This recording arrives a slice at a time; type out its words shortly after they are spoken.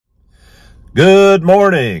Good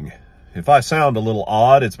morning. If I sound a little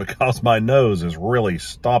odd, it's because my nose is really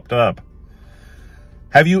stopped up.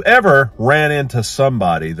 Have you ever ran into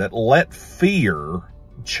somebody that let fear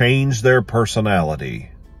change their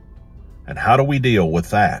personality? And how do we deal with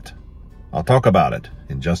that? I'll talk about it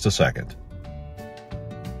in just a second.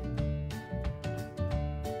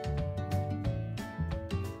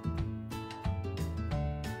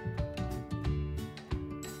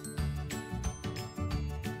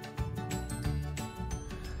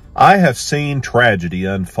 I have seen tragedy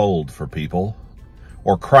unfold for people,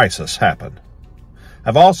 or crisis happen.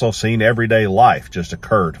 I've also seen everyday life just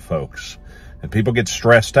occur to folks, and people get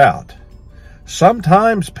stressed out.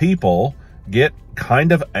 Sometimes people get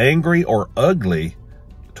kind of angry or ugly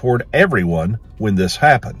toward everyone when this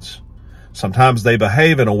happens. Sometimes they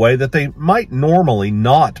behave in a way that they might normally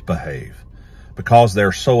not behave because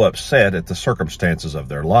they're so upset at the circumstances of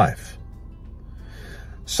their life.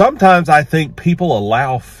 Sometimes I think people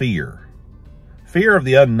allow fear of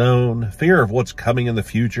the unknown, fear of what's coming in the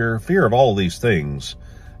future, fear of all these things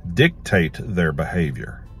dictate their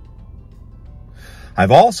behavior.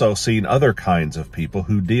 I've also seen other kinds of people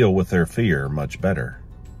who deal with their fear much better.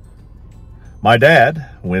 My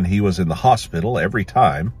dad, when he was in the hospital, every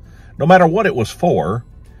time, no matter what it was for,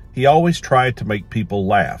 he always tried to make people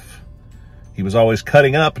laugh. He was always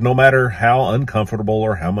cutting up no matter how uncomfortable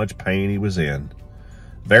or how much pain he was in.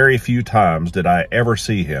 Very few times did I ever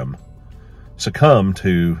see him succumb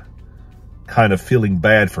to kind of feeling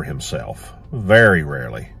bad for himself. Very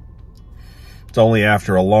rarely. It's only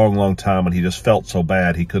after a long, long time when he just felt so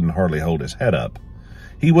bad he couldn't hardly hold his head up.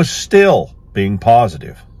 He was still being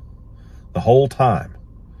positive the whole time.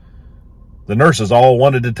 The nurses all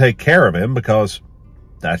wanted to take care of him because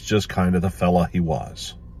that's just kind of the fella he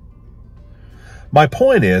was. My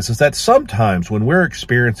point is that sometimes when we're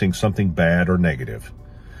experiencing something bad or negative,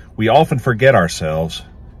 we often forget ourselves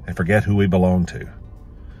and forget who we belong to.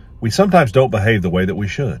 We sometimes don't behave the way that we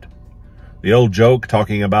should. The old joke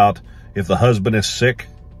talking about if the husband is sick,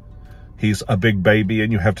 he's a big baby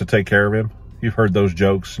and you have to take care of him. You've heard those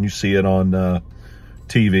jokes and you see it on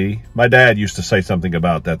TV. My dad used to say something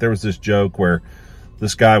about that. There was this joke where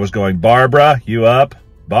this guy was going, "Barbara, you up?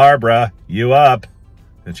 Barbara, you up?"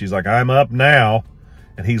 And she's like, "I'm up now."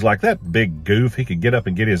 And he's like, "That big goof, he could get up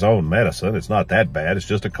and get his own medicine. It's not that bad. It's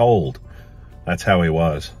just a cold." That's how he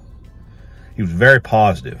was. He was very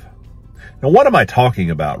positive. Now, what am I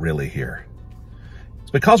talking about really here?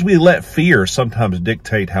 It's because we let fear sometimes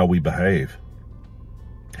dictate how we behave.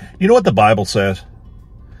 You know what the Bible says?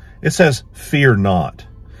 It says, "Fear not."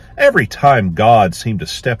 Every time God seemed to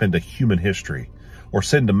step into human history or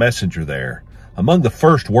send a messenger there, among the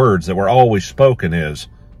first words that were always spoken is,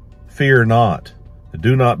 "Fear not.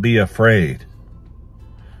 Do not be afraid."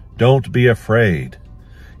 Don't be afraid.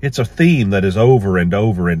 It's a theme that is over and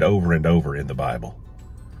over and over and over in the Bible.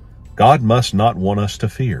 God must not want us to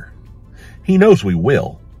fear. He knows we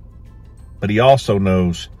will, but he also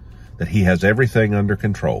knows that he has everything under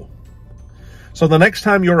control. So the next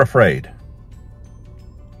time you're afraid,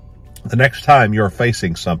 the next time you're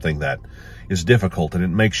facing something that is difficult and it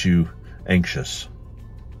makes you anxious,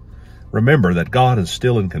 remember that God is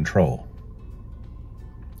still in control.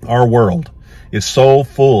 Our world is so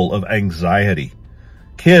full of anxiety.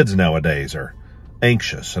 Kids nowadays are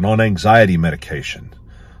anxious and on anxiety medication.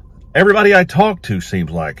 Everybody I talk to seems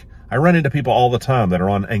like I run into people all the time that are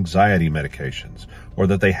on anxiety medications or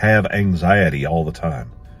that they have anxiety all the time.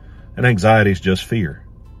 And anxiety is just fear.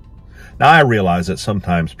 Now, I realize that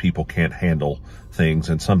sometimes people can't handle things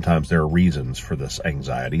and sometimes there are reasons for this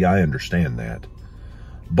anxiety. I understand that.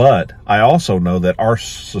 But I also know that our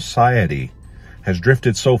society has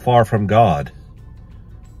drifted so far from God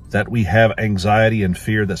that we have anxiety and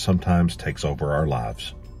fear that sometimes takes over our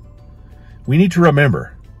lives. We need to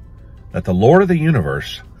remember that the Lord of the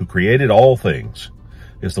universe, who created all things,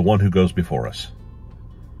 is the one who goes before us.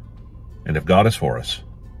 And if God is for us,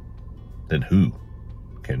 then who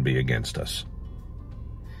can be against us?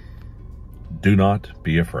 Do not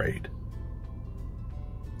be afraid.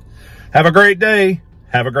 Have a great day.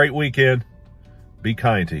 Have a great weekend. Be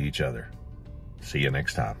kind to each other. See you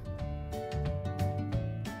next time.